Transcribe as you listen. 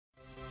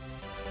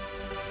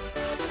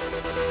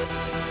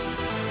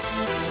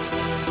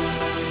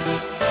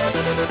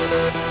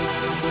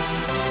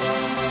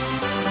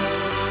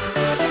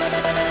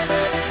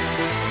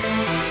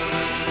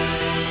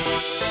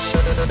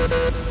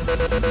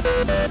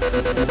Hello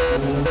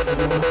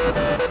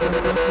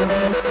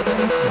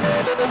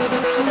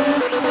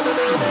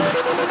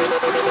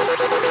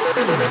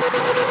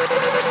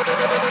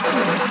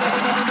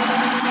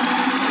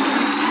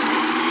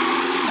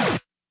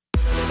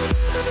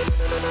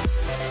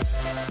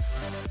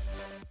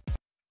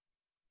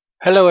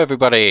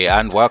everybody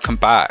and welcome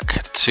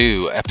back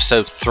to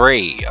episode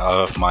 3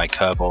 of my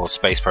Kerbal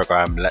space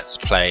program Let's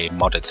Play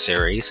modded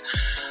series.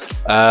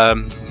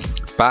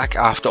 Back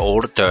after all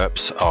the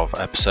derps of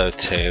episode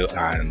 2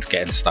 and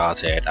getting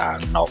started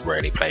and not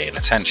really paying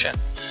attention.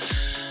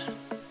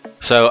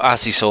 So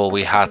as you saw,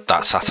 we had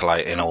that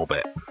satellite in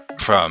orbit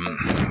from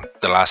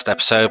the last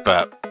episode,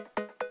 but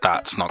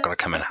that's not going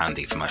to come in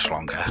handy for much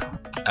longer.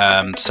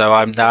 So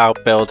I'm now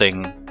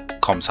building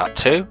ComSat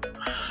 2,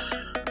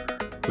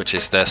 which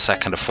is the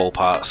second of 4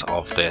 parts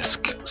of this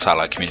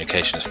satellite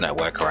communications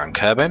network around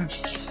Kerbal.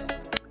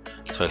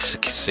 So as you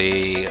can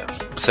see,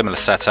 similar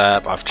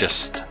setup. I've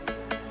just,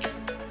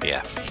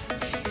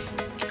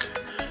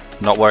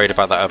 not worried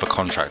about that other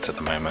contract at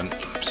the moment.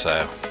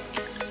 So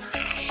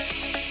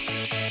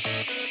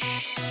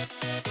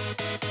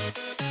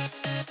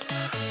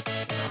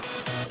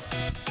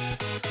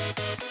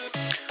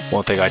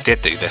one thing I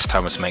did do this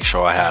time was make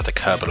sure I had a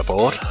Kerbal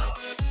aboard.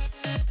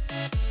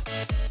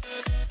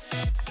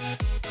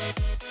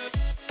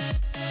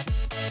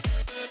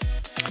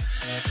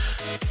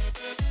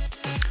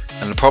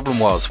 And the problem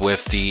was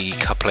with the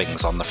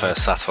couplings on the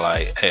first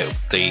satellite,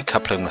 the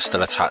coupling was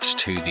still attached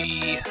to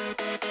the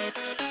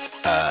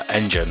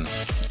engine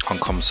on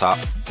ComSat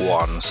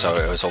 1, so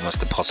it was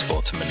almost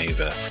impossible to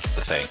maneuver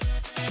the thing.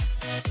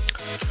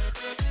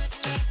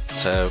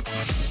 So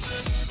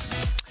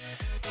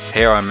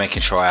here I'm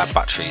making sure I have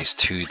batteries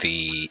to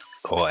the,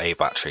 or a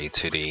battery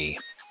to the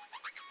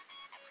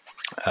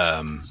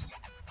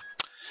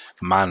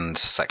manned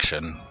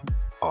section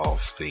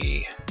of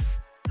the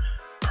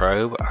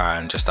probe,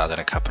 and just adding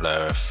a couple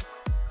of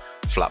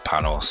flat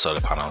panel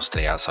solar panels to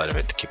the outside of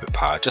it to keep it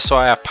powered, just so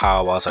I have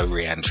power whilst I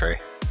re-entry.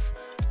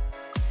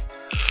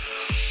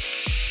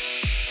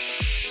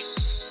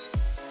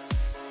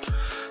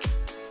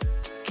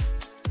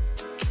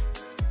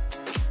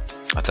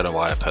 I don't know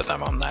why I put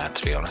them on there,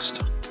 to be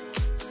honest.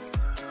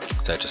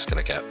 They're just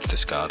going to get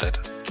discarded.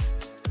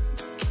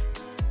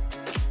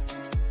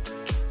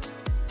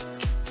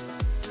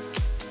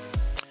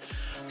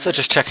 So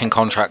just checking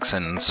contracts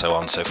and so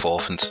on and so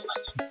forth, and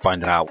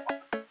finding out,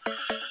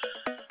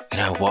 you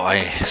know, what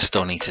I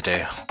still need to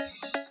do.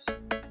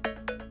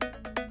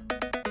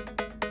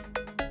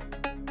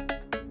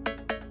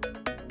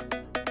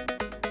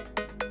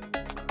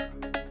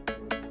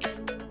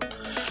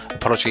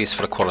 Apologies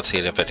for the quality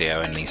of the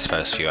video in these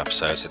first few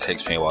episodes. It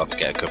takes me a while to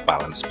get a good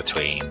balance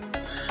between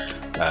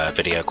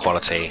video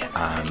quality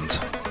and,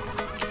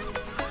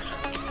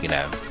 you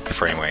know,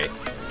 frame rate.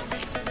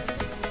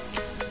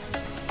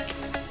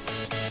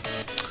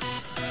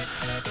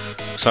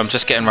 So I'm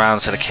just getting around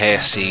to the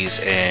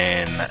KSCs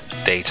in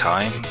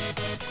daytime,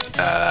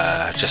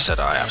 just so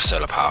that I have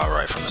solar power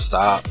right from the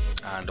start,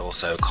 and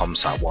also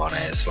ComSat 1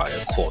 is like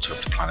a quarter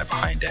of the planet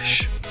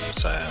behind-ish.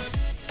 So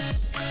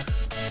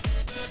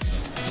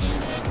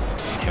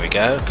here we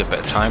go, good bit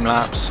of time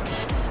lapse.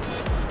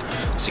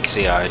 So you can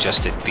see I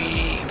adjusted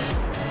the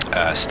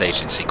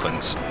staging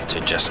sequence to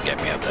just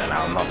get me up there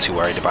now. I'm not too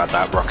worried about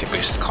that rocket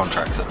booster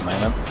contract at the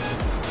moment.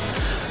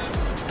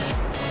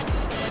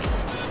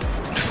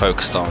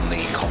 Focused on the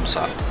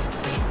ComSat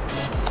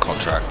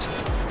contract.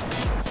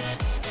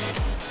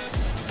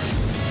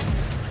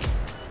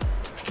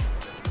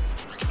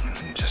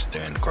 Just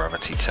doing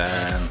gravity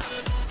turn.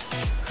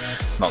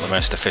 Not the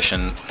most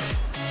efficient,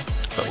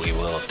 but we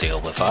will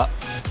deal with that.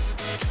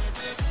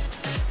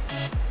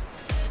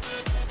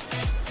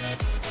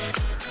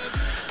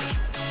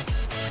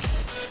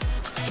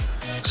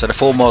 So the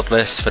full mod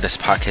list for this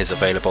pack is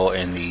available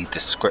in the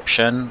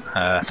description,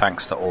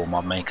 thanks to all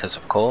mod makers,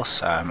 of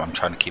course. I'm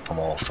trying to keep them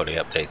all fully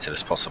updated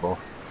as possible.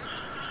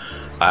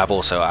 I have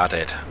also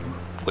added,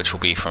 which will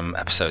be from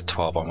episode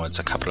 12 onwards,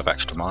 a couple of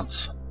extra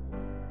mods.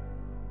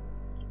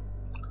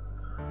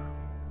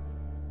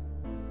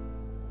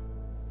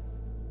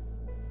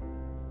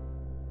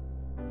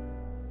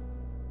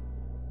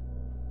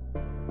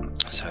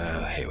 So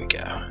here we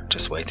go,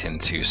 just waiting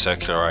to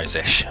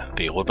circularize-ish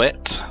the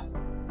orbit.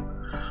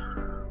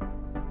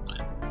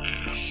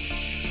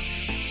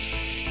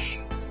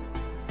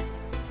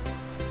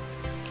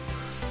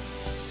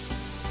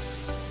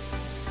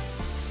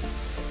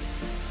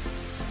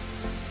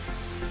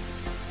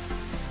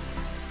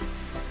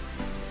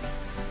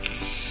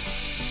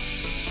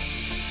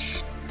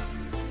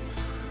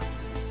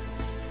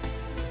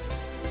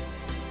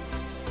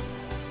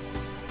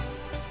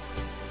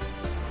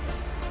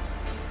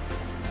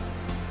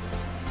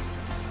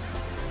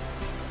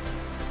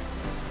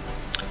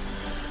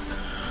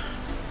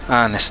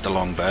 And this is the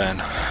long burn,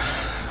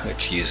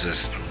 which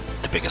uses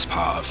the biggest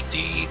part of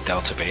the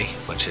delta V,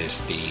 which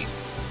is the,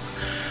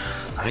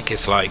 I think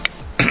it's like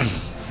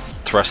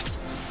thrust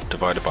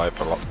divided by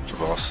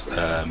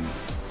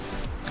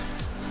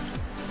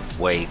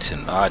weight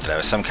and I don't know,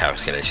 some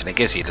calculation. It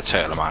gives you the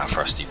total amount of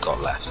thrust you've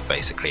got left,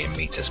 basically in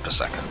meters per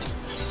second.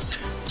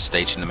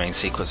 Staging the main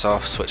sequence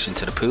off, switching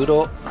to the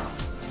Poodle,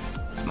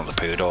 not the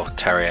Poodle,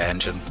 Terrier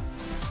engine.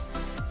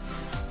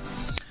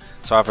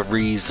 So I have a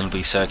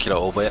reasonably circular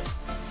orbit.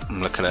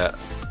 I'm looking at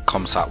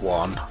ComSat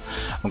 1.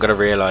 I'm going to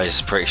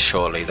realise pretty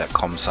shortly that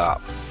ComSat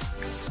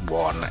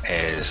 1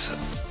 is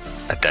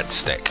a dead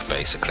stick,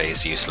 basically.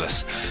 It's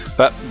useless,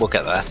 but we'll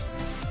get there.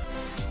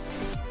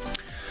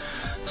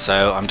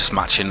 So I'm just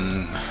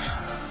matching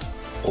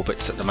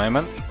orbits at the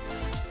moment.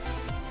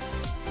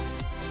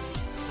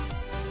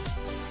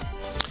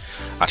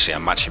 Actually,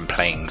 I'm matching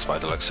planes by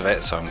the looks of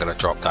it, so I'm going to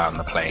drop down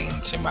the plane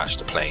to match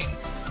the plane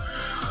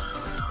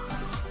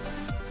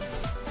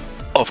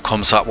of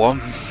ComSat 1,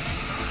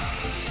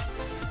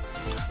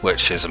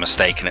 which is a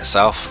mistake in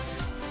itself,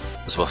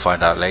 as we'll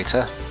find out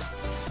later.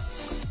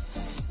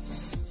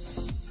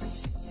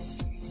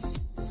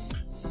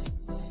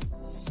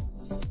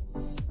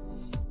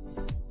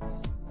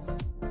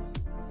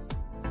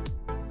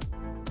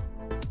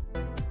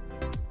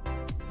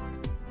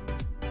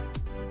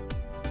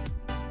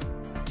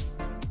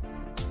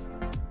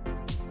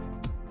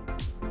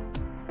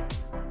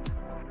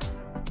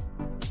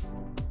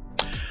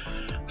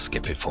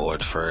 Skip it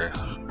forward through.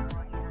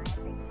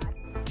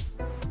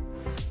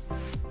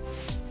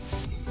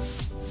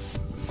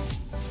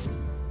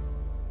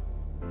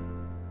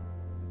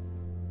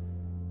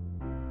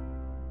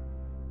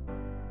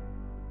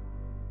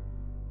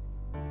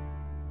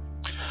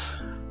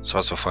 So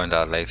as we'll find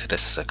out later,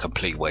 this is a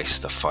complete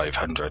waste of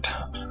 500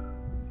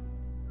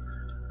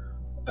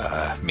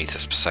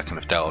 meters per second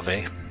of delta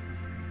V.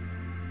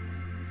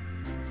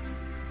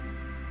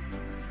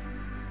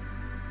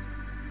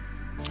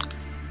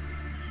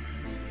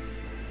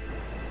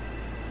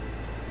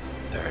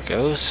 There it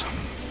goes.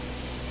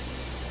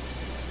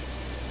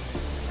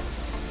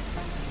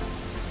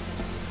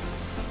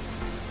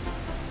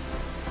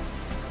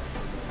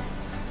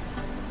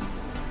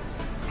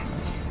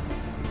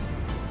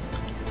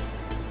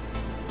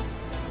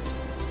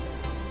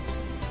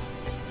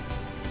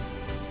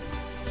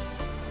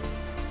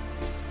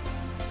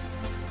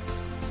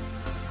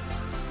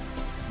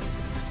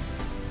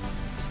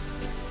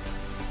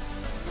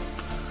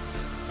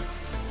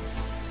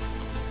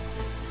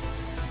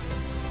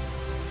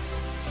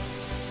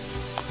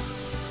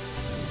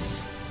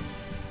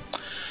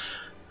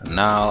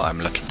 Now I'm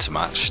looking to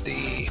match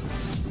the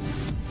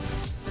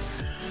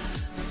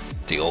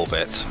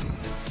orbit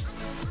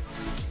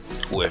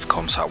with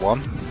ComSat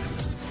 1.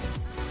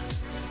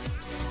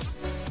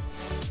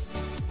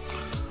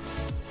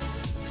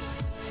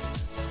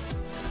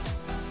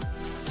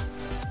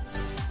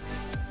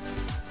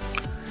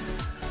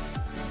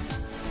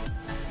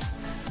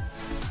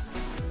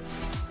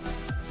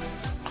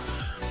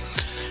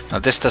 Now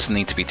this doesn't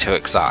need to be too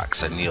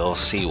exact, and you'll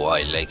see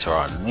why later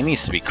on. It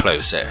needs to be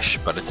close-ish,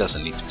 but it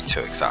doesn't need to be too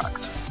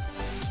exact.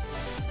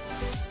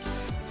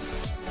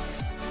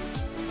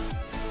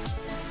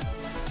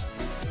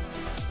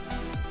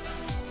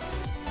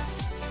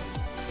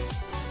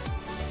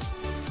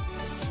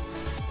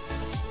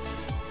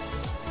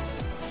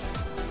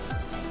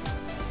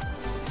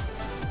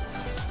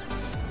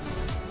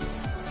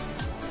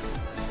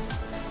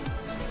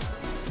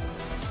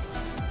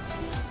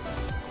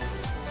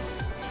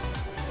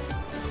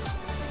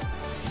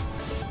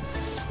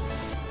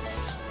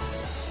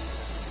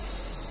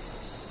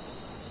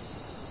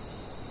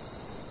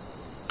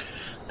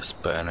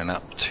 Just burning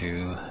up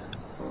to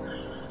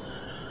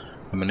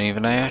the maneuver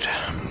node.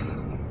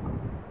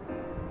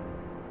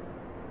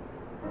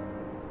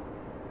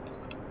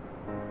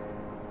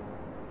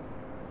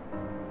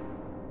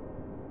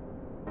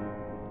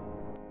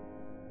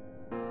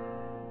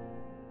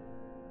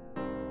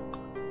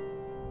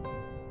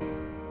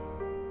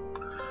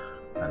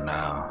 And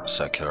now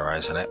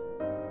circularizing it.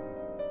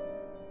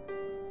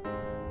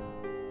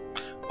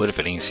 Would have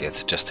been easier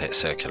to just hit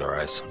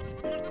circularize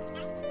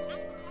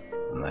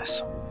on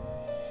this.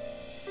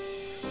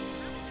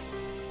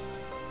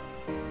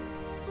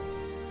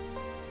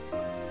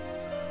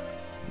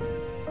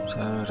 So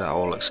that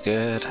all looks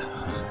good.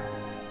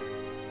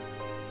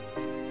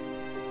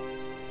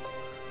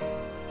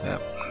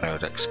 Yep,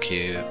 node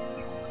execute.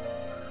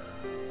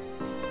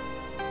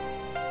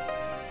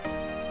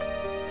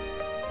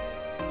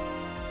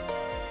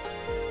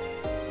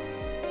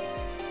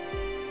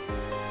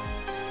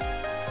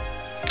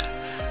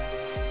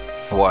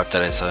 What I've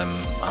done is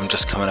I'm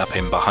just coming up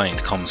in behind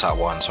ComSat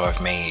 1, so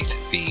I've made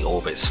the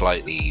orbit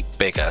slightly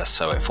bigger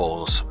so it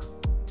falls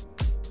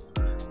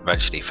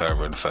eventually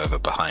further and further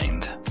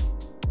behind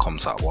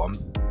ComSat 1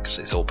 because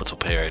its orbital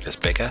period is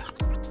bigger.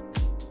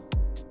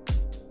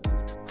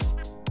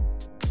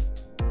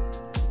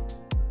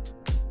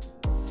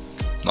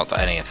 Not that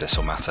any of this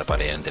will matter by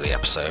the end of the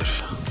episode.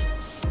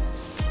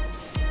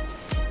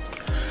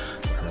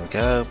 There we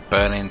go,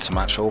 burning to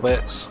match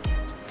orbits.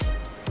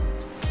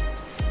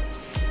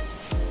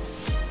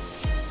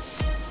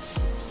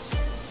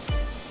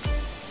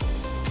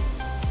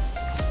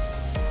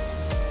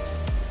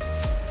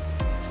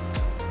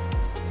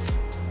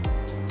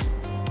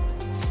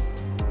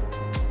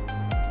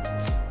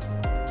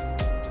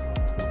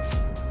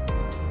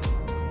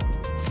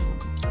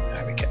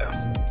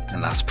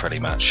 that's pretty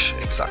much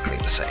exactly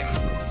the same.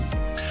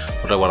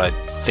 Although what I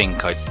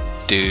think I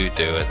do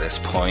at this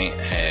point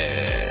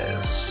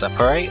is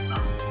separate.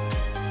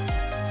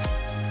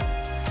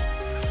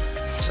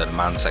 So the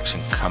man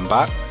section come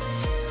back.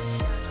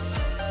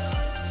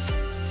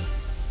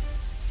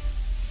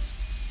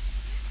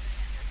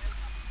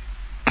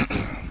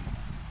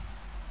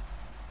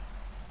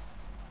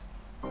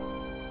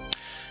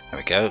 There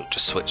we go,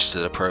 just switch to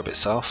the probe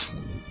itself.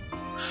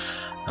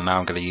 And now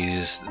I'm going to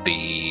use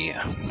the,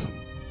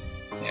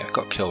 I've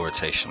got kill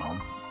rotation on.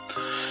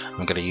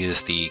 I'm going to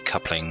use the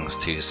couplings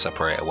to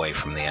separate away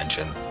from the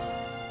engine.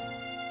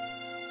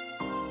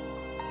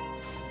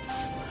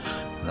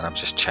 And then I'm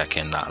just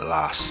checking that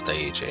last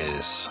stage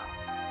is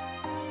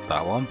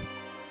that one.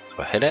 So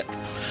I hit it,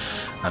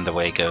 and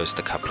away goes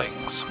the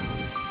couplings.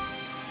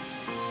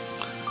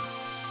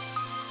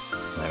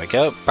 There we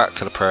go, back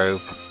to the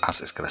probe as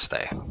it's going to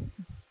stay.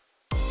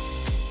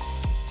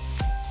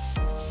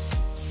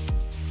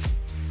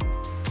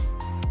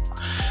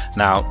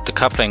 Now, the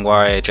coupling where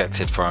I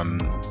ejected from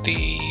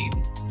the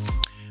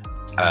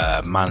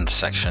manned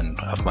section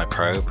of my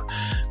probe,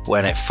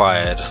 when it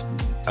fired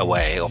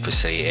away,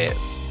 obviously it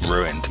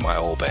ruined my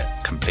orbit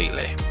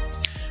completely.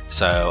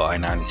 So I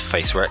now need to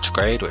face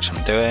retrograde, which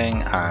I'm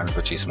doing, and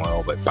reduce my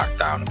orbit back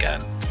down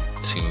again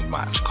to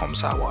match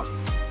ComSat 1.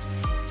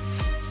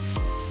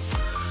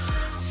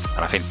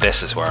 And I think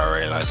this is where I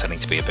realise I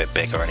need to be a bit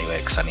bigger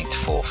anyway, because I need to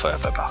fall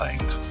further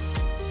behind.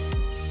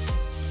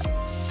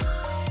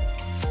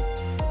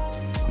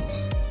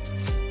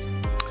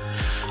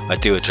 I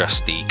do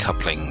adjust the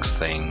couplings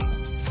thing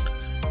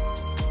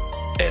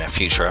in a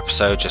future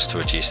episode just to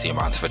reduce the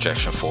amount of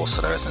ejection force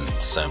so there isn't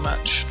so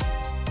much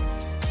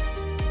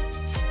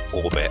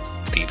orbit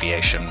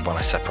deviation when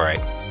I separate.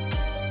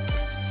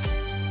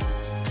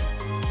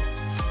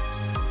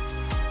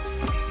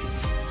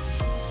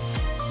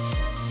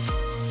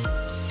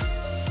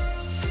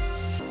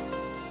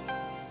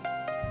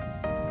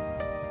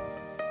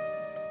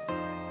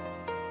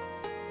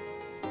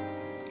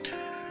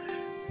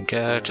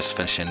 Go, just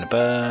finishing the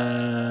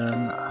burn,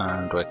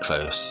 and we're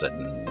close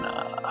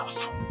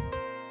enough.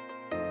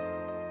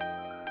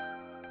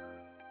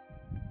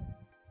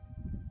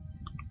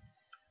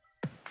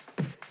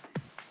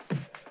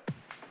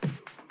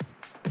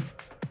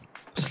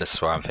 So this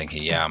is why I'm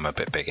thinking, yeah, I'm a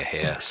bit bigger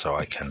here, so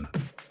I can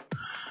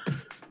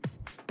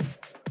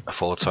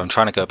afford. So I'm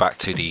trying to go back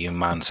to the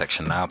man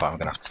section now, but I'm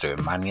going to have to do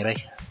it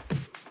manually.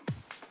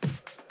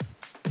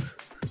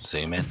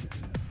 Zoom in.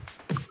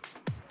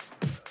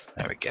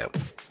 There we go.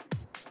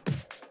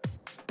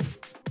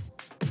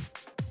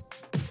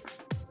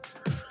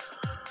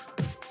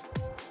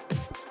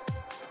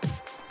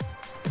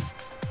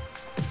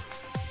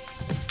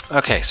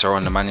 Okay, so we're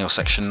on the manual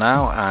section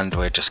now, and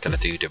we're just going to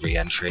do the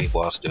re-entry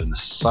whilst doing the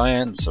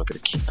science. So we're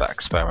going to keep that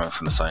experiment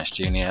from the Science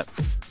Junior.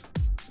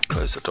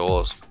 Close the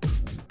doors.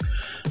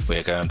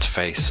 We're going to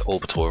face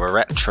orbital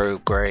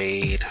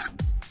retrograde.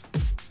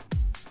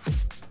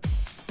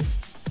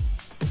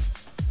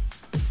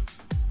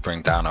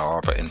 Bring down our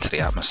orbit into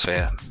the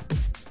atmosphere.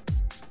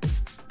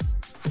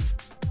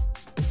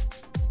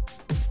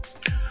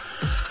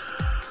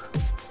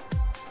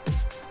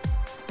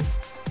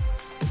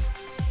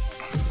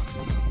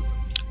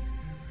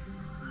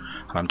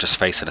 I'm just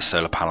facing a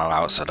solar panel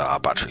out so that our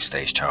battery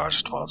stays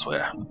charged whilst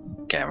we're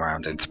getting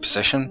around into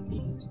position.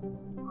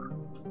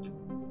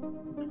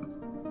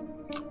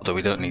 Although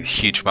we don't need a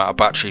huge amount of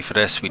battery for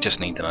this, we just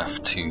need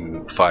enough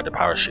to fire the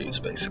parachutes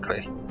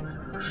basically.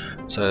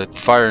 So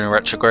firing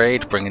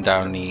retrograde, bringing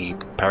down the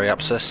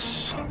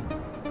periapsis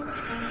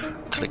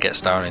until it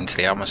gets down into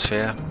the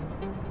atmosphere.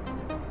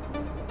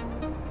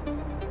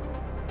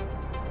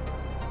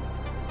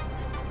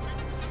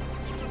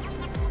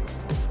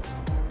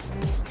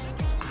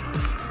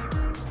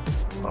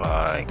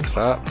 Like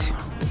that.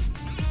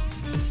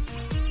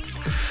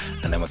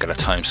 And then we're going to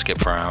time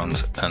skip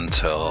around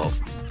until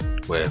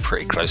we're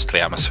pretty close to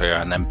the atmosphere,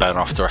 and then burn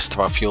off the rest of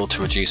our fuel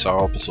to reduce our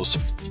orbital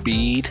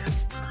speed.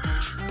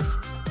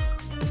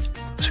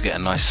 So we get a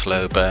nice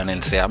slow burn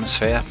into the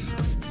atmosphere.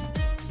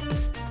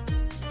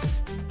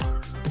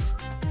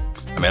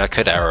 I mean, I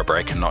could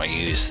aerobrake and not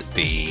use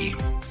the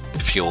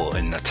fuel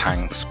in the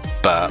tanks,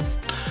 but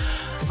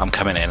I'm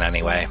coming in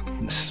anyway.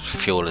 This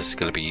fuel is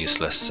going to be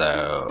useless,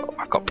 so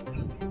I've got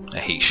a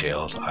heat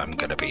shield. I'm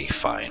going to be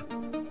fine.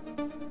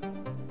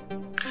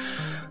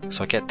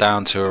 So I get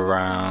down to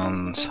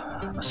around,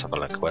 let's have a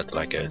look, where did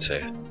I go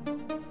to?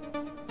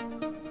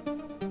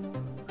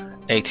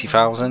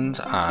 80,000,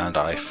 and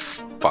I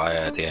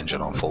fire the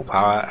engine on full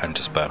power and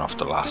just burn off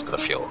the last of the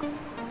fuel.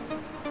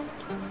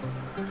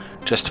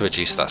 Just to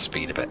reduce that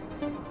speed a bit.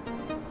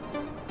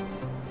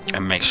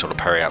 And make sure the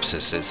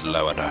periapsis is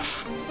low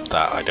enough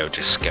that I don't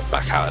just skip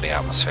back out of the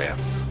atmosphere.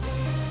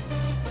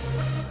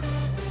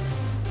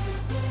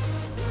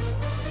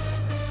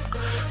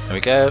 There we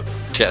go,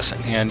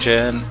 jettisoning the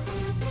engine.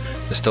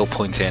 We're still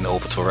pointing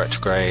orbital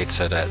retrograde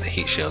so that the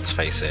heat shield's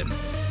facing.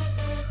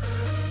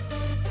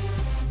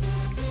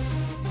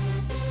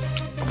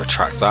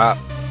 Retract that,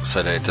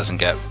 so that it doesn't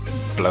get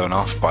blown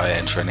off by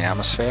entering the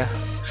atmosphere,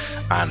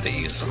 and it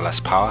uses less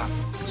power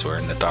because we're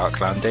in the dark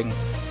landing.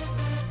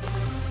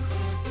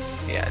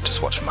 Yeah,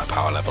 just watching my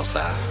power levels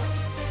there.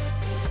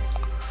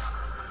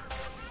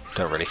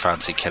 Don't really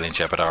fancy killing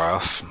Jebediah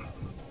off.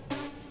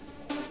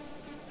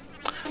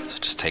 So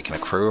just taking a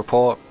crew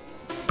report,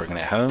 bringing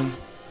it home.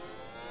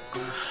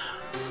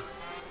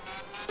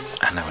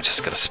 And then we're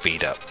just going to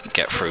speed up,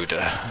 get through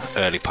the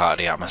early part of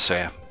the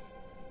atmosphere.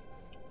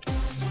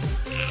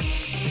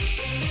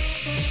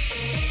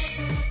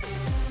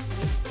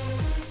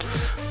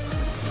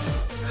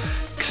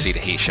 You can see the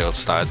heat shield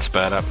started to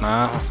burn up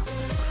now.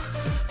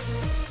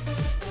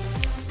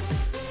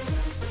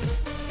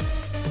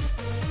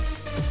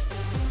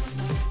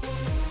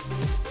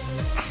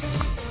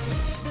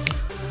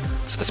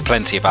 So there's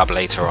plenty of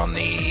ablator on the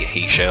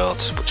heat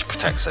shield, which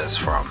protects us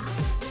from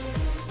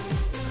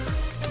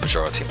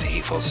majority of the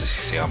heat falls, as you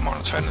see I'm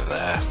monitoring it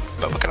there,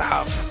 but we're going to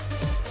have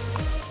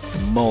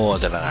more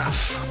than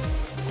enough.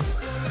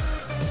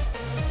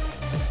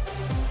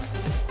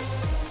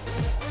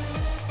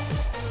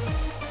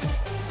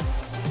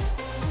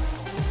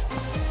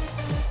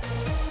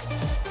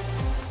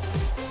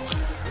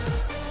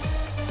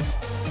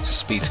 So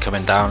speed's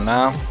coming down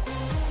now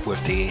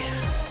with the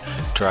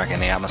drag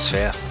in the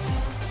atmosphere.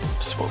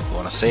 That's what we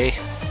want to see.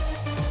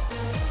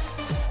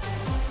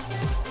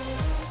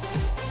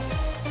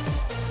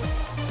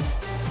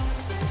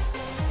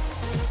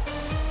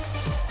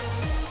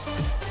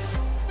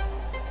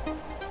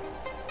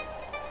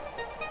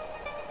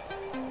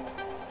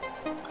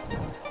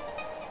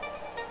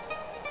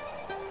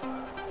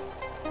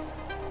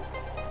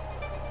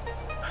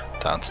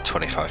 Down to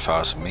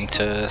 25,000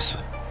 meters.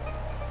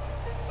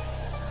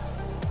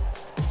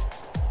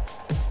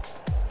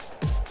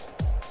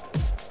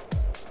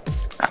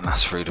 And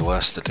that's through the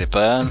worst of the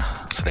burn,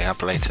 so the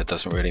ablator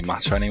doesn't really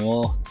matter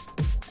anymore.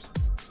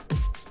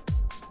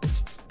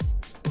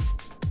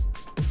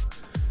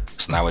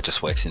 So now we're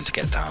just waiting to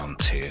get down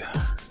to,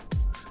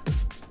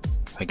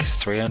 I think it's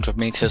 300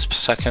 meters per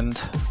second.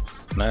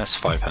 No, it's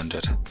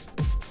 500.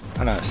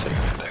 Oh no, it's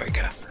 300, there we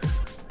go.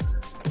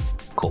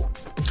 Cool.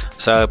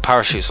 So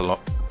parachutes are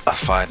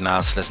fired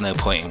now, so there's no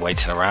point in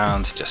waiting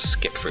around, just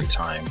skip through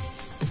time.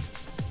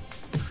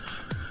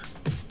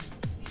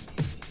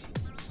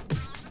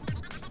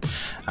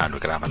 And we're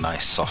going to have a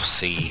nice soft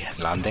sea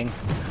landing.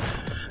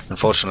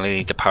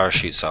 Unfortunately the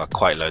parachutes are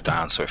quite low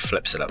down, so it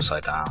flips it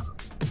upside down.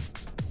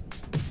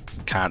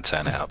 Can't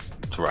turn it up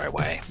the right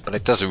way, but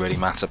it doesn't really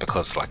matter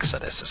because, like I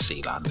said, it's a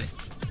sea landing.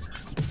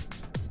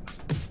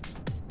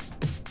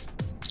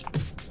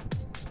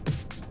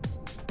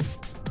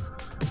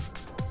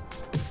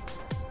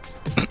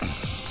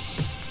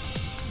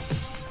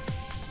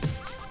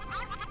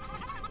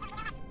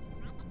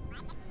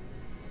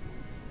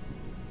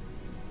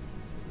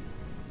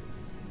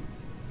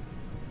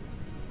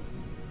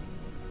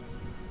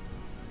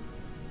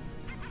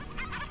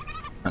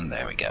 And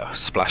there we go,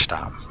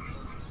 splashdown.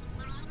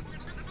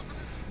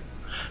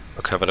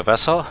 Recover the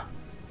vessel.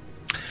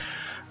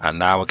 And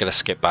now we're going to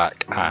skip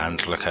back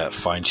and look at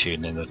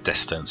fine-tuning the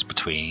distance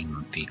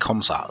between the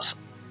comsats.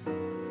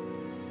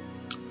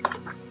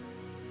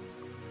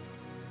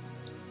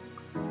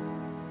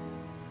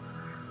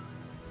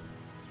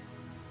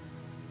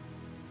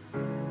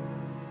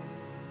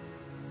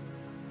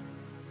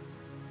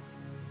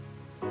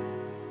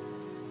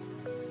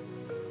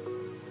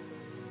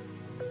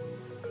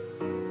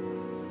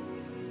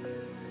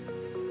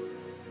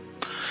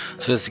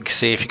 So as you can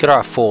see, if you go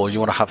out 4, you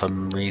want to have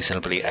them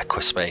reasonably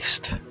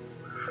equispaced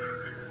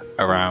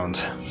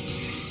around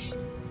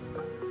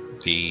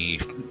the,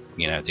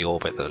 the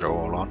orbit that they're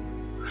all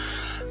on.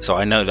 So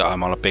I know that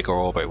I'm on a bigger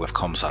orbit with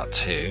ComSat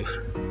 2.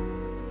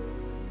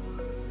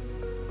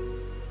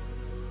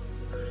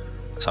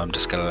 So I'm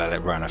just going to let it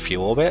run a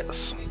few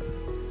orbits,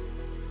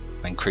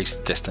 increase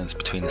the distance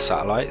between the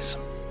satellites.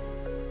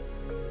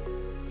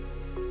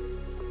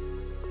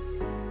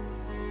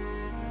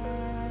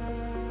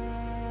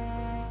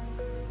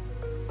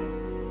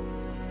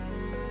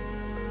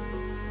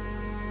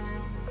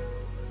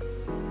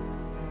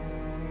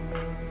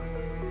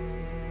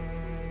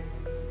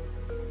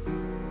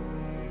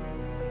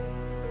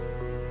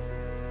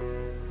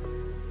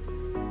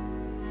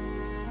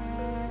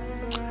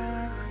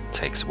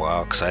 Takes a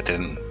while because I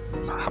didn't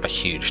have a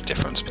huge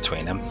difference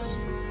between them.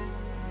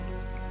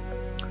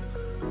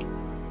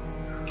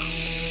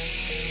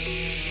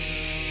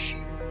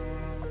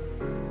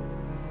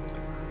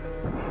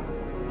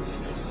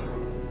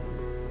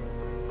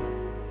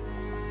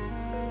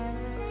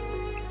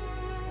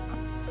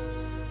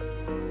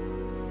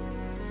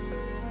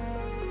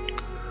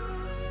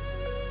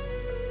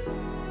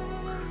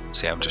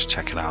 See, I'm just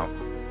checking out.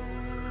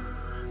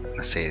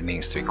 I see it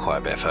needs to be quite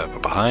a bit further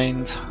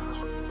behind.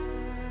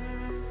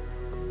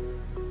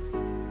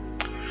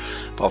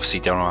 But obviously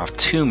don't have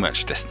too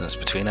much distance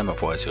between them,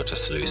 otherwise you'll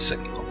just lose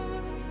signal.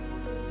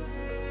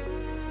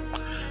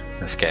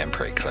 It's getting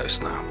pretty close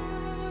now.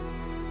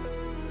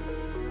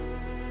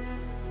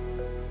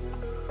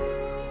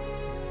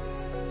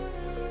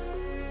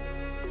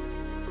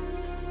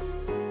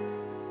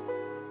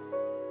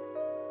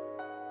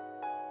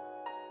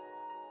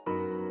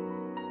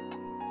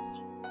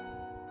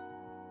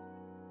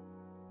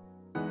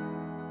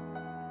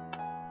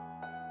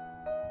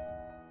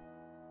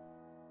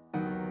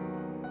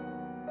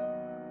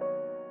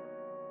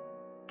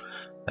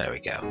 There we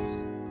go.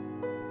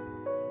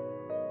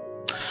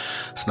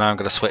 So now I'm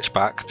going to switch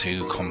back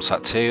to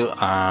ComSat 2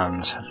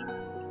 and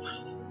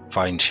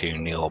fine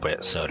tune the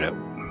orbit so that,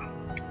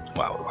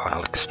 well,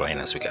 I'll explain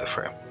as we go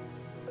through.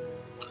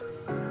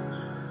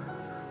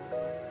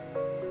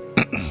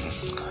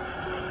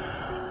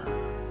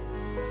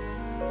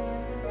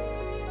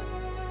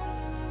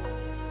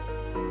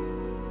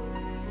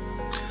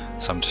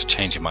 So I'm just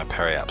changing my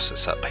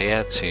periapsis up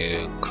here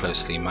to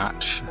closely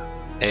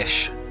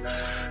match-ish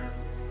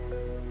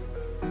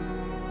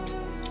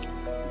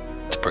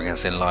to bring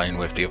us in line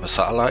with the other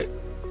satellite.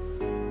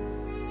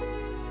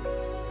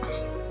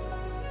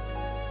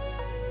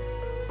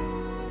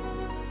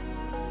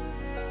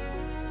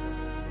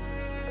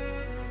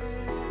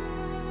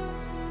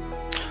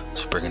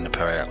 So bringing the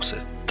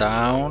periapsis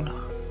down.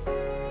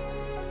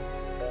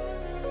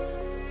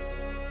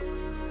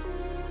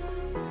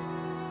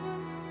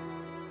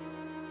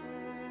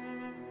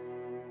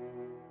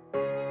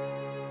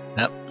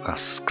 Yep,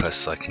 that's as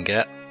close as I can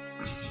get.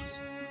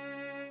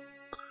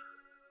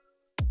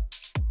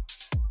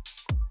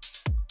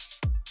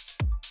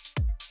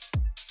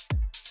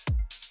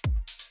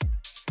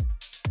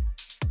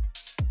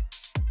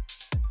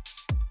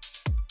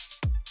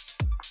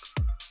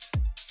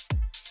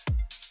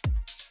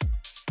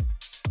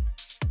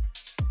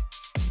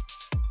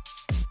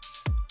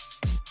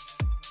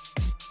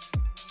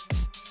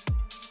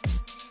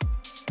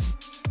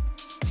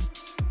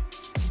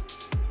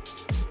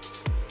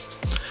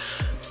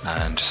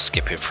 And just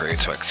skip it through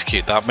to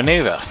execute that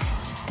maneuver.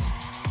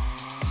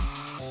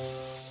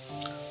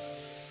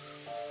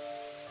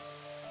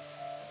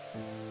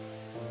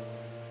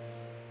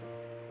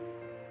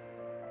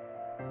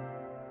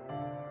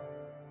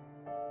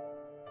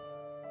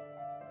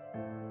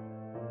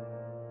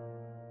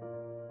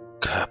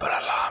 Kerbal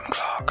alarm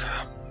clock.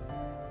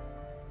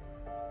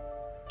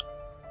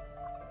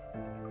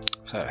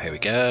 So here we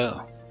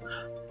go.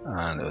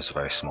 And it was a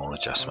very small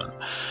adjustment.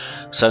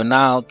 So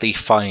now the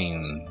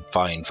fine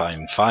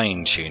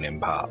tuning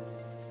part.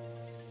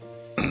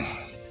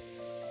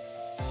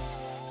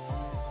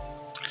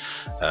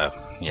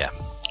 Yeah,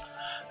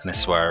 and this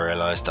is where I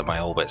realised that my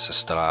orbits are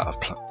still out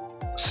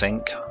of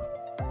sync.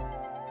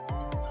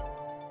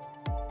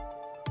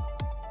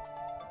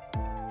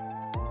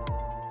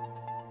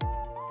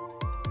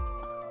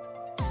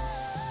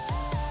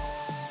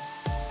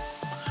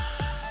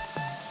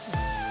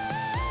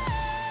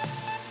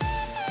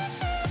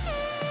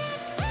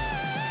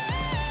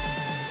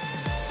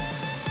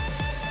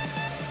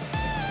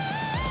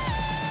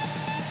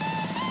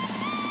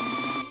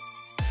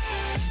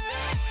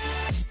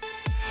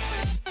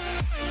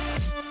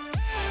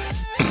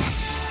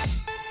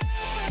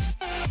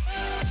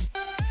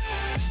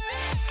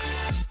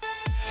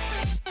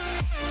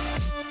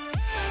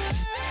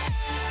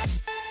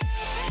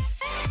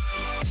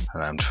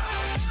 And I'm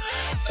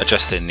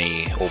adjusting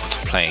the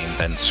orbital plane,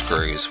 then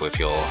screws with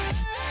your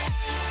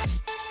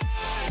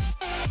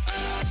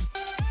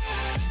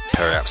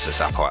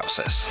periapsis,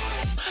 apoapsis.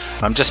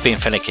 I'm just being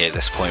finicky at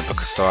this point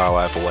because there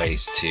are other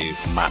ways to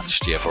match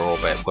the other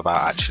orbit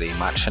without actually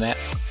matching it.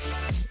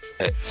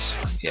 It's,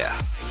 yeah.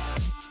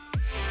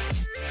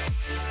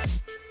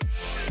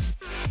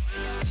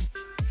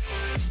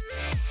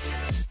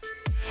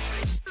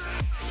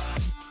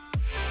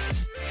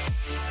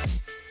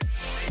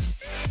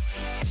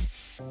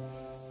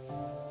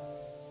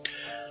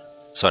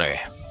 So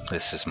anyway,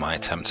 this is my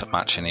attempt at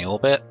matching the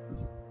orbit.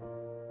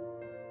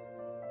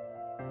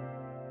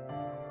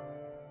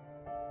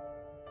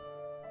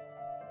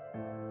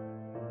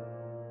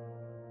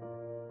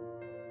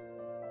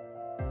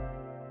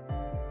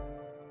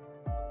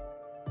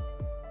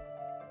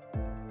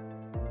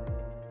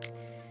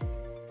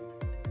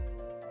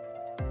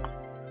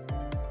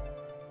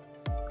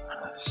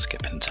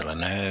 Skip until a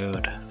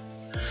node.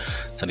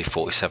 It's only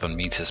 47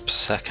 meters per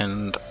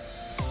second.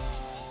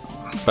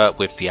 But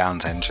with the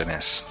AND engine,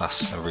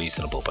 that's a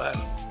reasonable burn,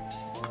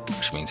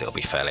 which means it'll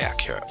be fairly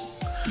accurate.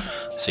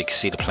 So you can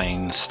see the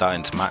planes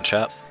starting to match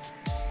up.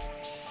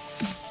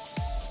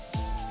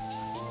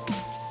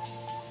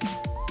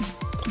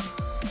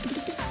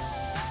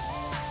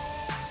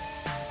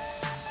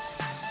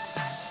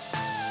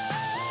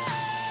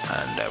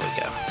 And there we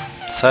go.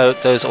 So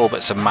those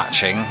orbits are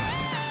matching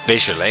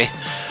visually.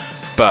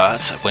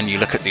 But when you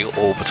look at the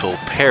orbital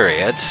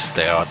periods,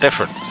 they are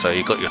different. So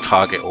you've got your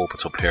target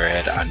orbital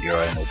period and your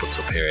own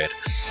orbital period.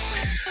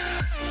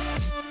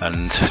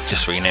 And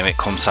just rename it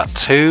ComSat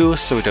 2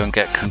 so we don't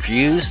get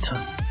confused.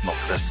 Not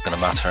that this is going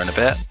to matter in a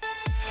bit.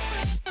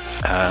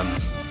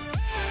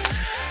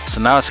 So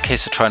now it's a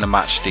case of trying to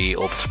match the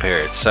orbital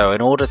period. So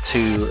in order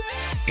to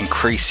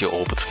increase your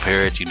orbital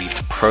period, you need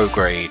to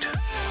prograde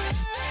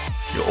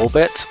your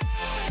orbit.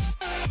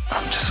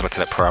 I'm just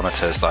looking at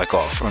parameters that I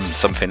got from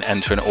something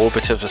entering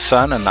orbit of the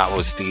sun, and that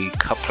was the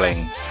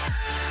coupling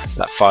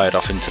that fired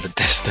off into the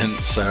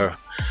distance. So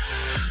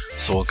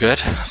it's all good.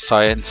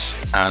 Science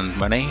and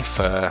money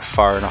for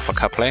firing off a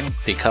coupling,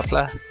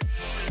 decoupler.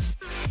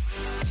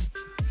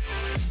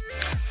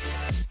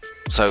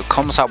 So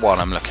ComSat 1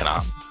 I'm looking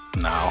at.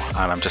 now,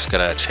 and I'm just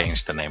going to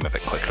change the name of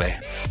it quickly.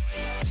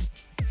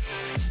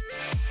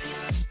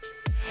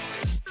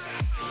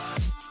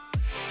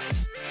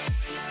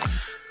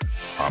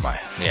 Where am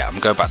I? Yeah, I'm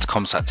going back to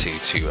ComSat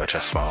 2 to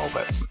adjust my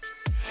orbit.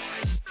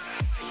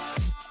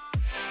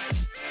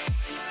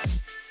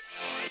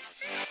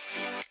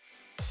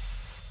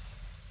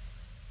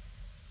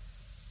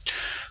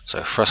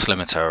 So thrust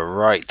limiter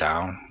right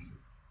down,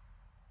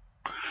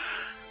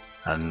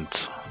 and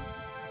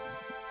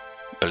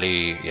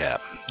believe, yeah,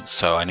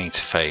 so I need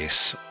to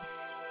face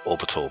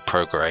orbital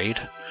prograde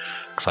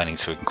because I need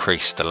to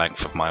increase the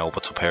length of my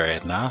orbital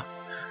period now,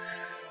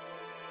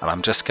 and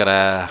I'm just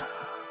gonna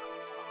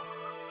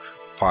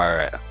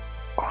fire it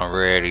on a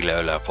really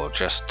low level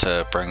just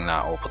to bring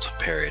that orbital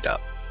period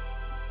up.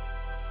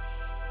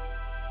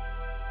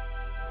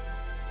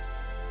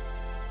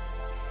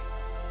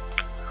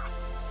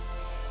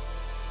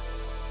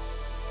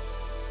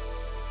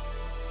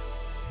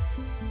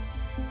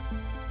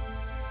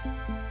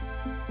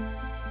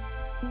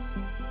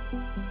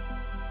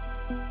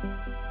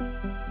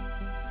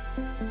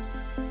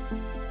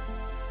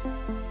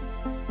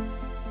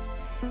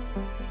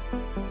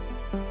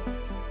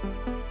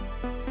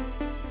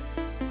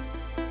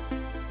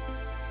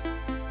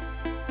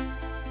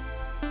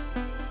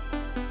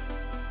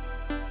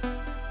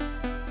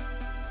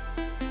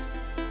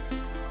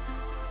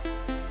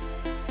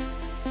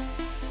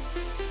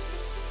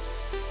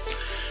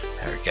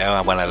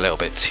 I went a little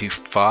bit too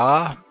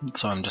far,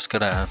 so I'm just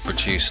going to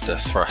reduce the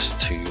thrust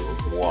to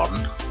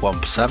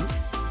 1%,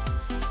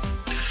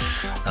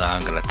 and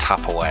I'm going to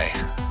tap away,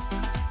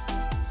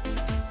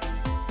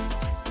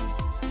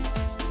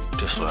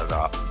 just like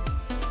that,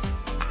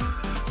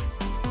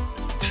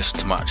 just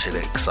to match it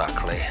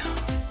exactly.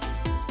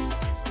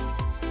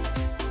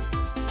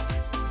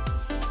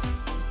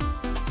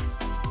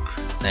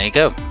 There you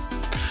go.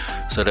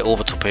 So the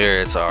orbital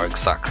periods are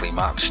exactly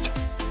matched.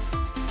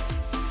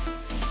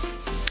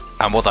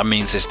 And what that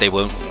means is they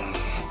won't,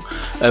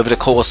 over the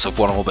course of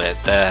one orbit,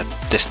 their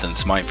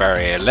distance might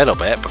vary a little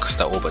bit because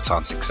their orbits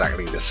aren't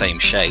exactly the same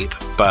shape,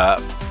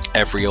 but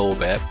every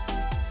orbit,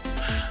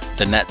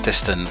 the net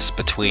distance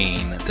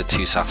between the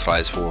two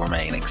satellites will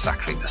remain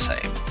exactly the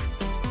same.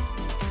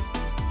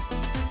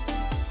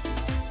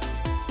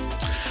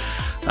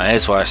 Now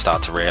here's where I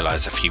start to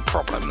realise a few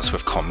problems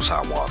with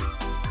ComSat 1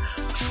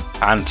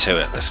 and 2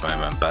 at this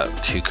moment, but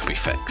 2 could be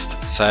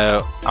fixed.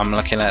 So I'm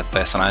looking at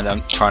this and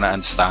I'm trying to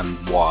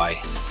understand why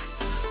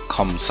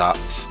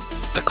ComSats,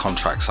 the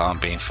contracts aren't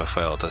being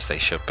fulfilled as they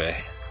should be.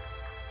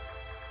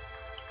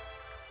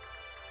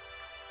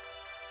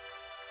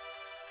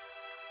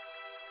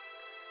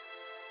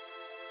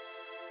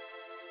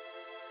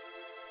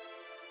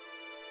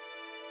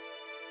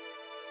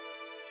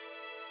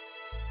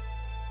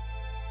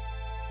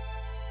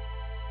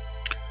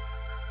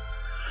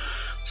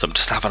 So I'm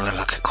just having a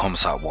look at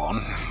ComSat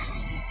 1.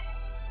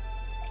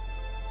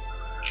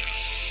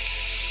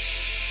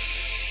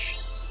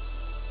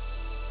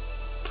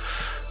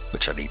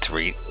 Which I need to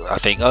read. I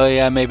think, oh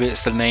yeah, maybe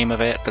it's the name of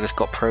it, but it's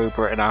got probe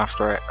written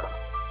after it.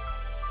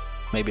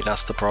 Maybe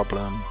that's the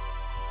problem.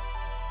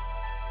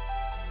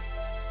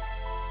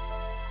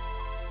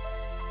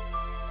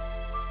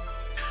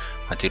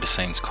 I do the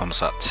same to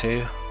ComSat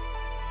 2.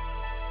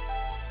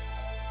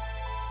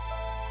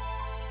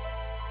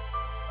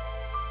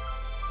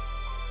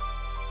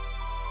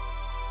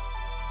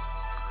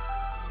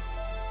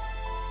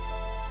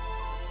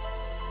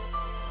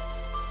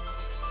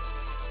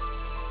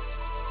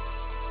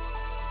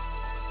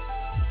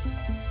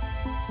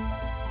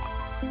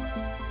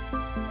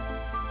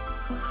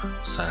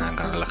 So I'm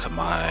going to look at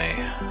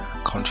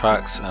my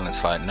contracts and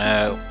it's like,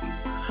 no,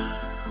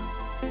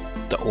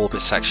 the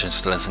orbit section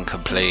still isn't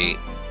complete,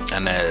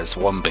 and there's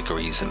one big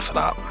reason for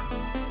that.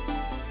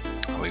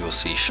 We will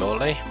see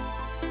shortly.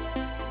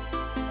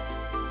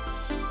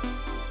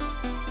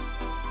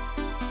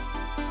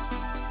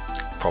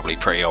 Probably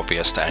pretty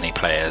obvious to any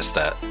players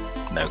that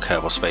know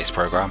Kerbal Space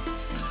Program.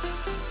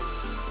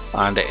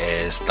 And it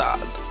is that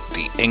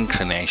the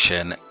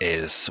inclination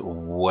is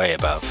way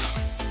above.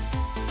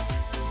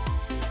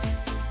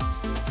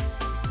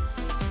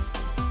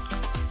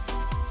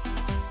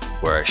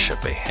 Where it should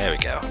be. Here we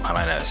go, and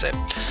I notice it.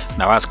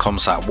 Now as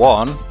ComSat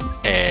 1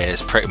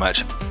 is pretty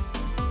much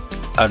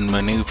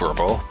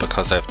unmaneuverable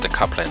because of the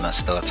coupling that's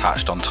still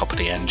attached on top of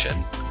the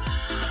engine,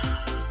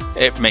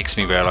 it makes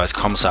me realise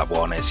ComSat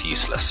 1 is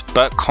useless.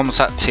 But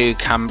ComSat 2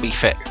 can be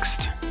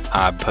fixed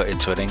and put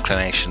into an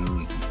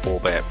inclination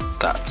orbit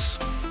that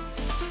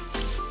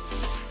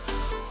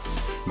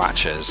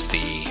matches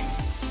the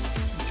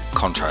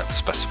contract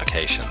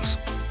specifications.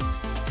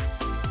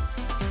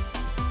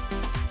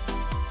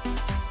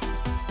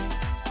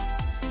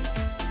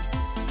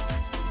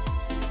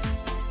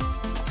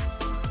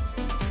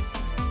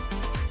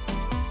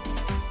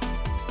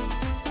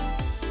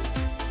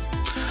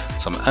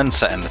 So I'm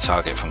unsetting the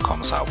target from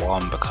ComSat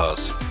 1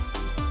 because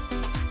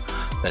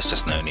there's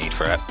just no need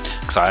for it.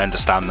 Because I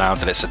understand now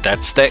that it's a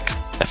dead stick,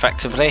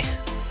 effectively.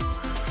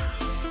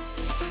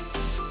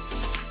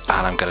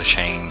 And I'm going to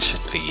change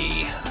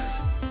the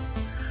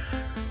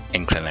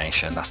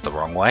inclination, that's the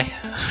wrong way,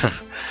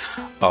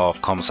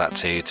 of ComSat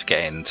 2 to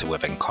get into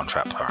within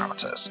contract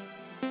parameters.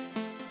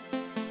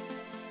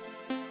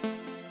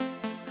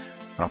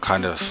 And I'm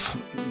kind of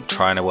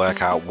trying to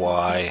work out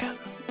why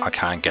I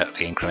can't get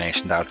the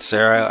inclination down to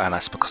 0, and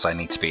that's because I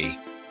need to be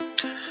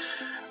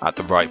at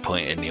the right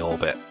point in the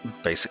orbit,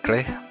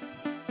 basically.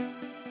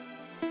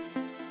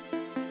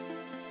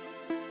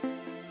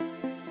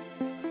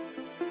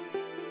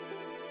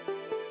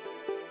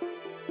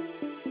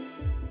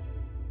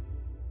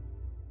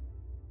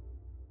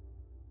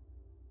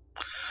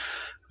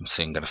 I'm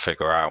soon going to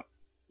figure out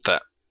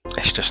that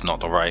it's just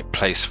not the right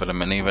place for the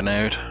maneuver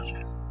node.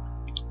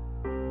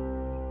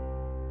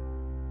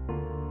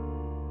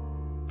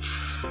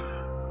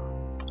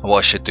 What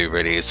I should do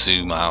really is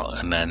zoom out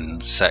and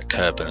then set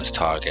Kerbal as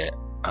target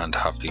and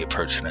have the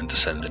approaching and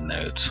descending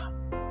nodes.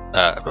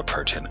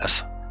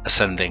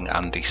 Ascending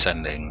and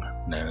descending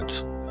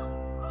nodes.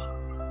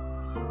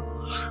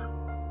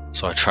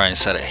 So I try and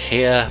set it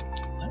here,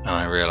 and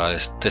I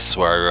realised this is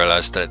where I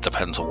realised that it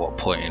depends on what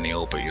point in the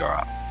orbit you're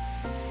at.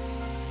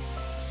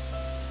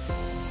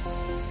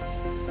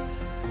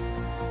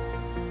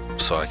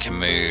 So I can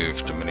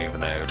move the maneuver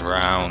node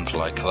around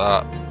like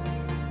that,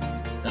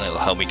 and it'll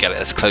help me get it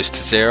as close to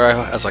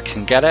 0 as I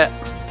can get it.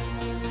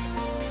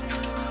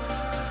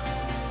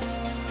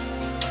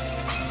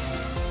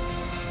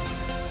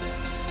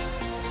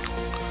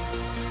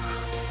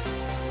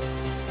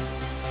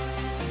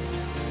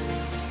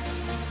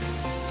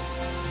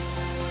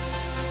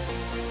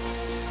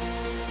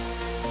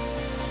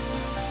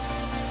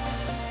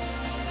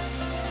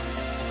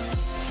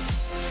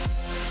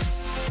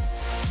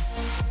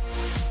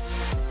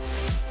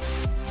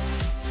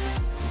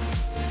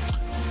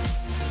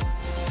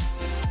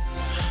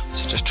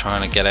 Just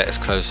trying to get it as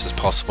close as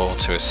possible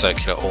to a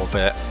circular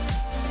orbit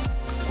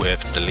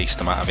with the least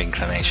amount of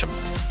inclination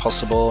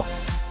possible.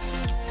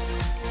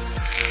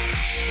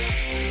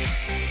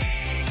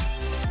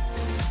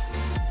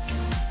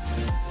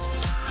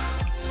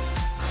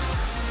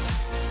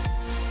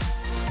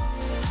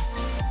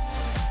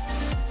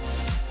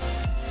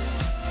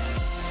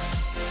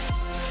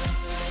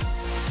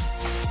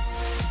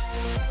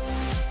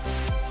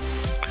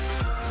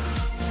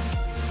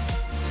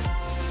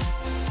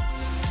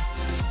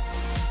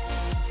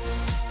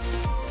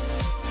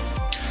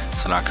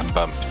 So now I can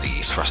bump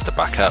the thruster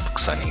back up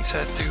because I need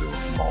to do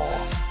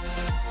more.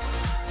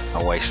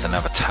 I'll waste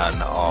another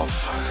ton of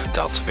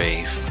delta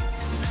V.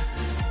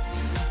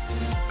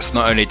 So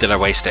not only did I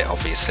waste it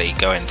obviously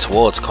going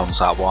towards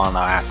ComSat 1,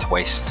 I had to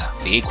waste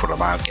the equal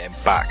amount getting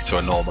back to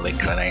a normal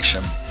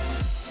inclination.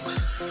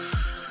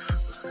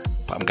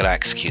 But I'm going to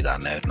execute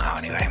that node now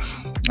anyway.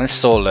 And this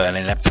is all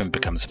learning, everything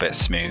becomes a bit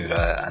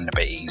smoother and a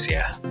bit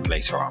easier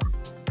later on.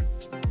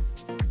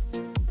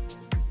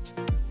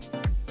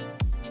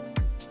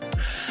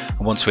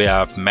 Once we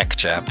have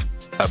MechJeb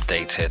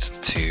updated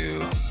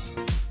to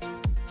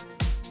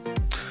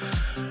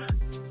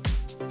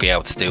be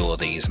able to do all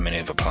these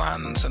maneuver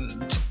plans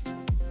and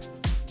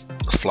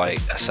flight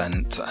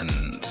ascent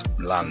and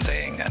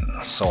landing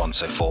and so on and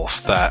so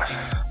forth, that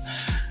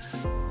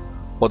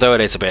although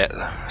it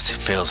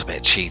feels a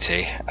bit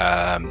cheaty,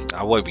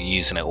 I won't be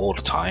using it all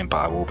the time, but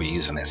I will be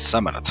using it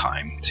some of the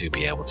time to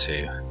be able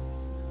to,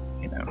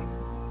 you know,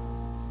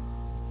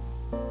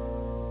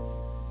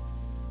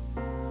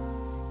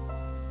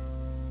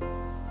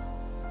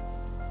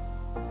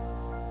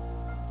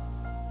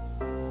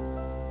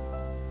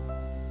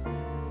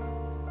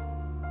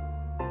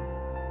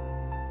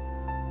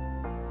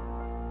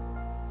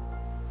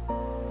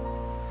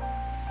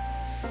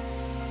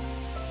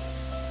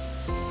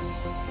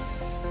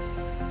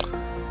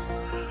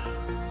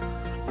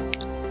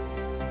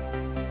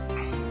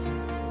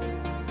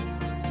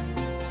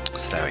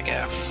 so there we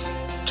go.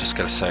 Just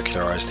going to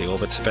circularize the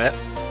orbits a bit.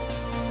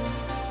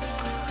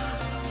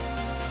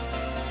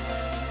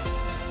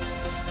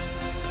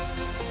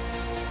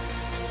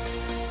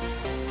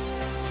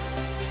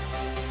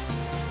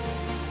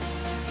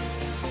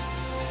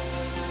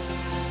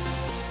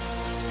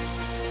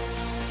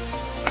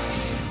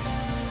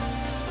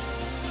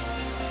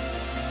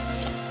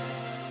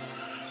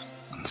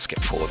 Let's get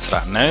forward to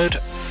that node.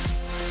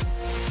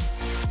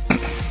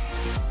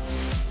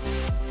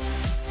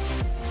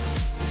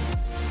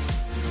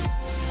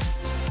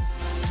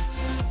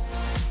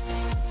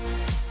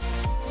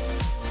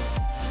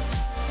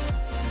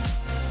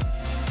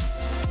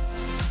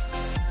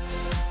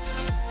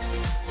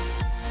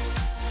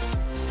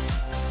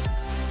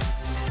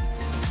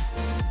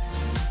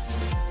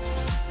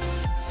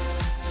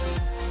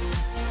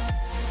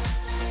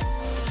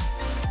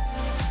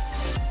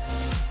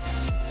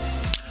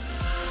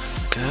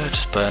 Good,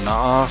 just burn that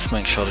off,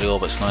 make sure the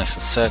orbit's nice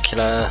and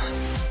circular.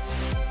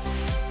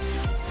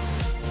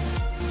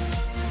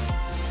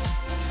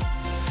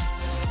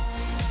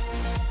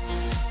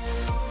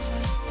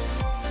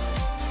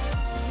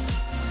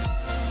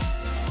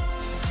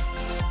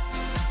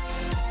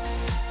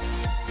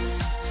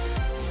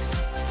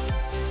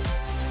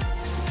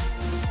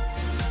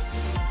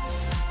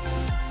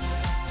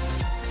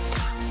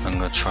 I'm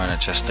going to try and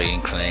adjust the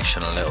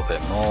inclination a little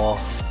bit more.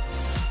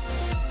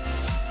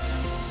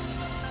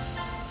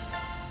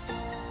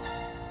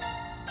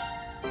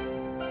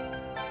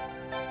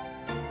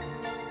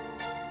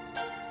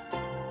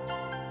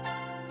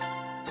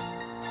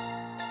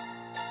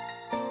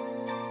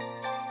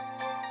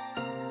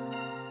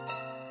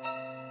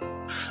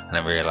 And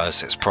I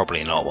realised it's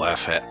probably not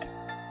worth it.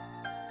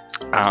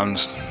 And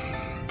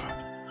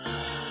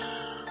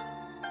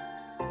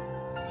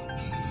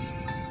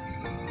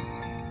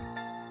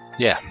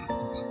yeah.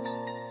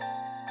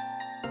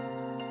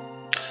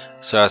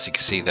 So as you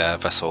can see there,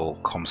 vessel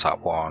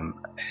ComSat 1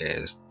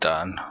 is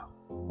done,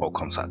 or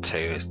ComSat 2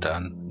 is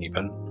done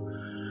even.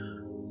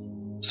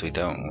 So we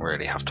don't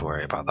really have to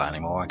worry about that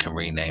anymore. I can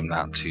rename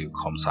that to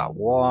ComSat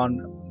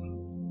 1.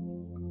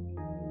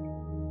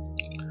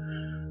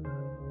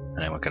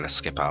 And then we're going to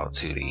skip out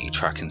to the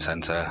tracking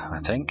center, I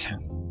think.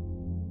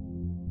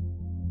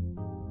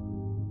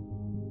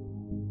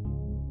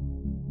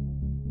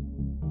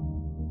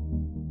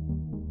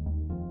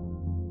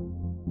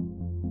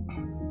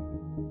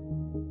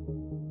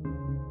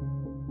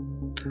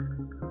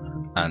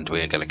 And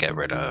we are going to get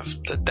rid of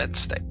the dead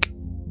stick.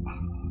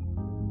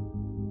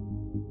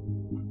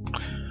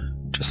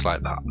 Just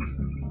like that.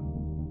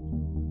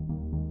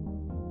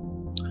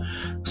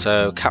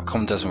 So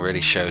CapCom doesn't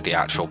really show the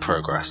actual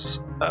progress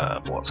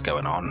of what's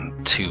going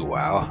on too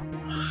well,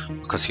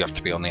 because you have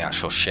to be on the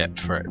actual ship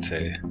for it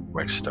to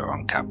register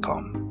on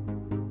CapCom.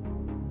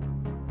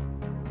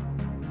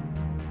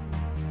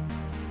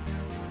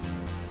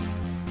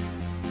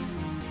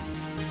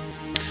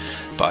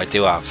 But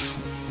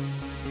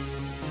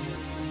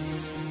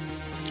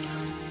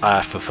I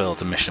have fulfilled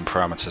the mission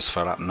parameters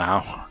for that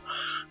now,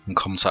 and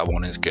ComSat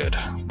 1 is good.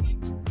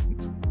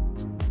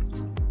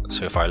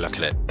 So if I look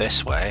at it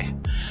this way,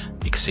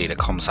 you can see the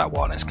ComSat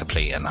 1 is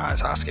complete, and now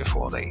it's asking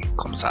for the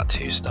ComSat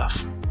 2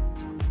 stuff.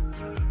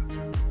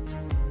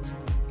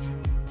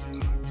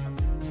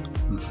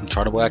 I'm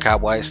trying to work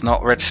out why it's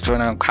not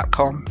registering on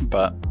CapCom,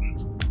 but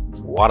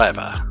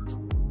whatever.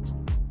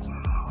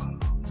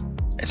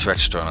 It's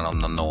registering on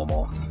the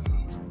normal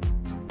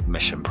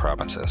mission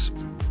parameters.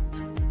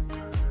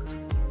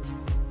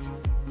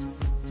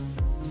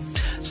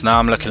 So now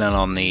I'm looking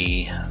on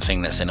the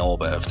thing that's in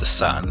orbit of the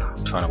Sun,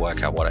 trying to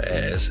work out what it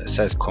is. It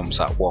says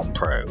ComSat 1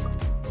 probe.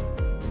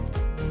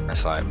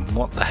 It's like,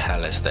 what the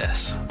hell is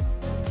this?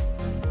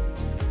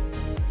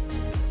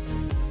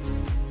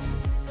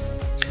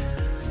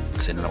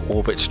 It's in an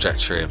orbit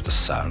trajectory of the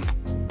Sun.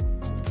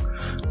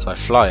 So I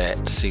fly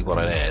it to see what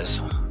it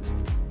is.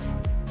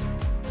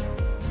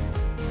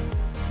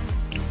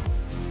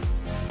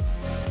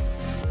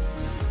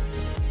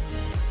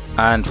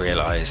 And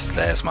realise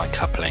there's my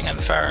coupling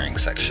and fairing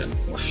section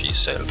with a few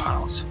solar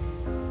panels.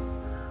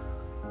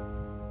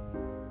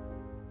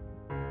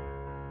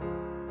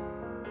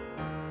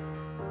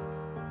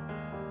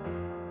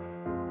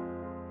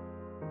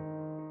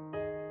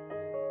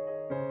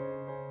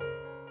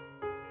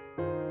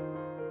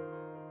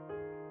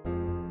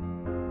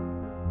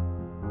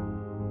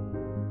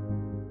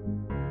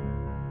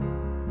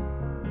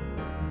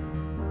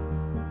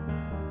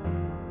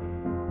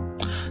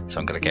 So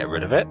I'm going to get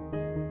rid of it.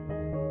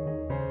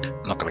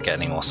 I'm not going to get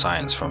any more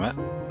science from it,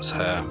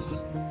 so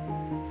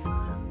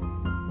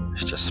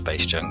it's just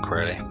space junk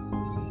really.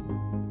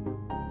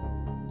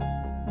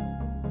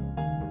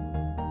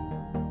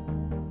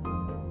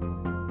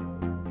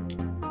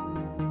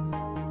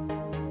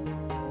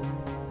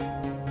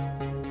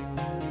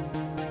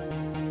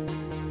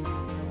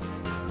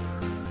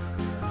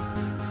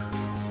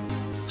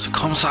 So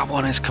ComSat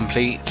 1 is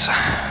complete,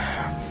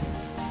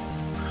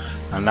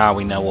 and now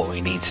we know what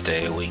we need to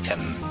do.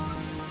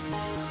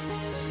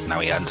 Now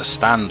we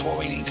understand what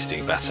we need to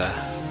do better.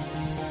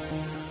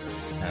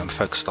 I'm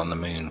focused on the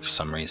moon for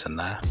some reason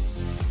there.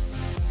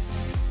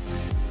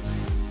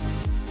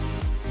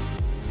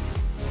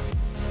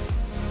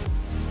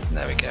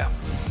 There we go.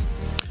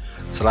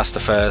 So that's the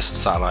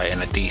first satellite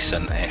in a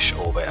decent-ish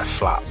orbit, a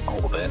flat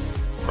orbit,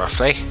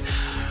 roughly,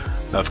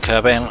 of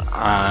Kerbal,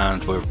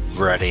 and we're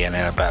ready and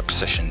in a better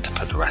position to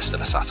put the rest of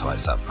the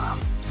satellites up now.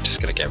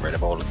 Just going to get rid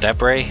of all the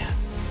debris.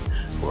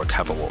 We'll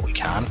recover what we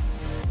can.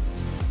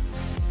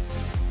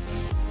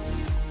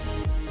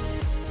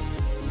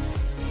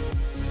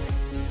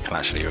 Can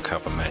actually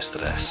recover most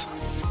of this.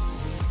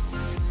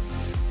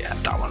 Yeah,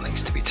 that one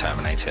needs to be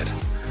terminated.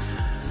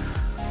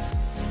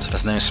 So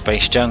there's no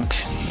space junk.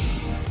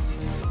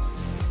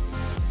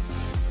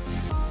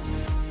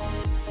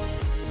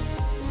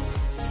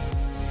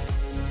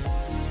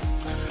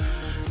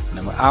 And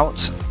then we're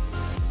out.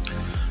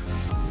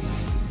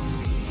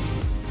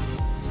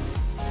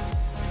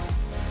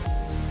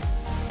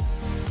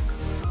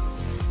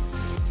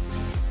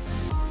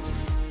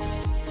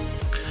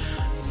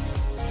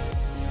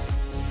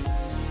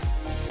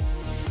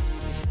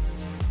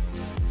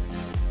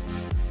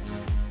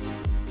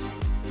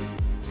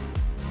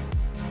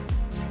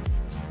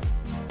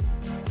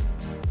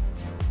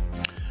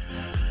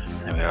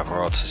 We have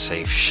our auto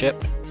save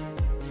ship.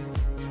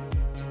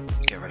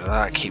 Get rid of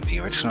that, keep the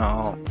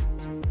original.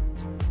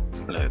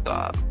 Load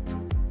that.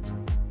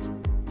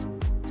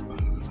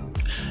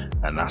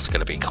 And that's going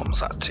to be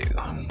ComSat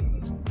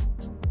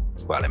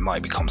 2. Well, it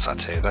might be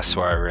ComSat 2. That's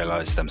where I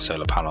realised them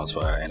solar panels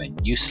were in a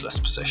useless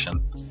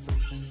position.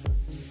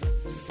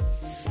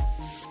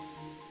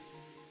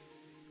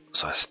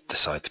 So I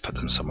decided to put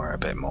them somewhere a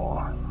bit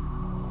more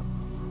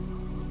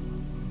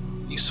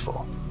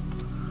useful.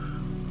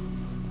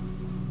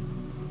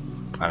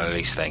 And at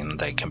least then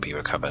they can be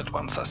recovered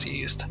once that's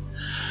used.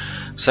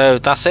 So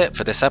that's it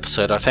for this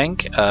episode, I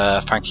think.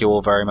 Thank you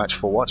all very much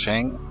for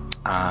watching,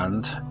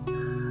 and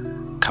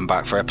come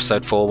back for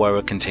episode 4 where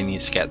we'll continue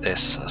to get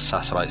this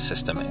satellite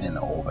system in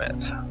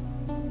orbit.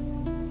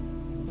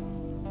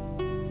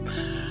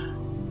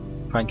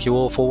 Thank you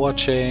all for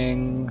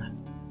watching.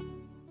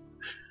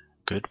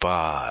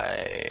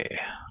 Goodbye.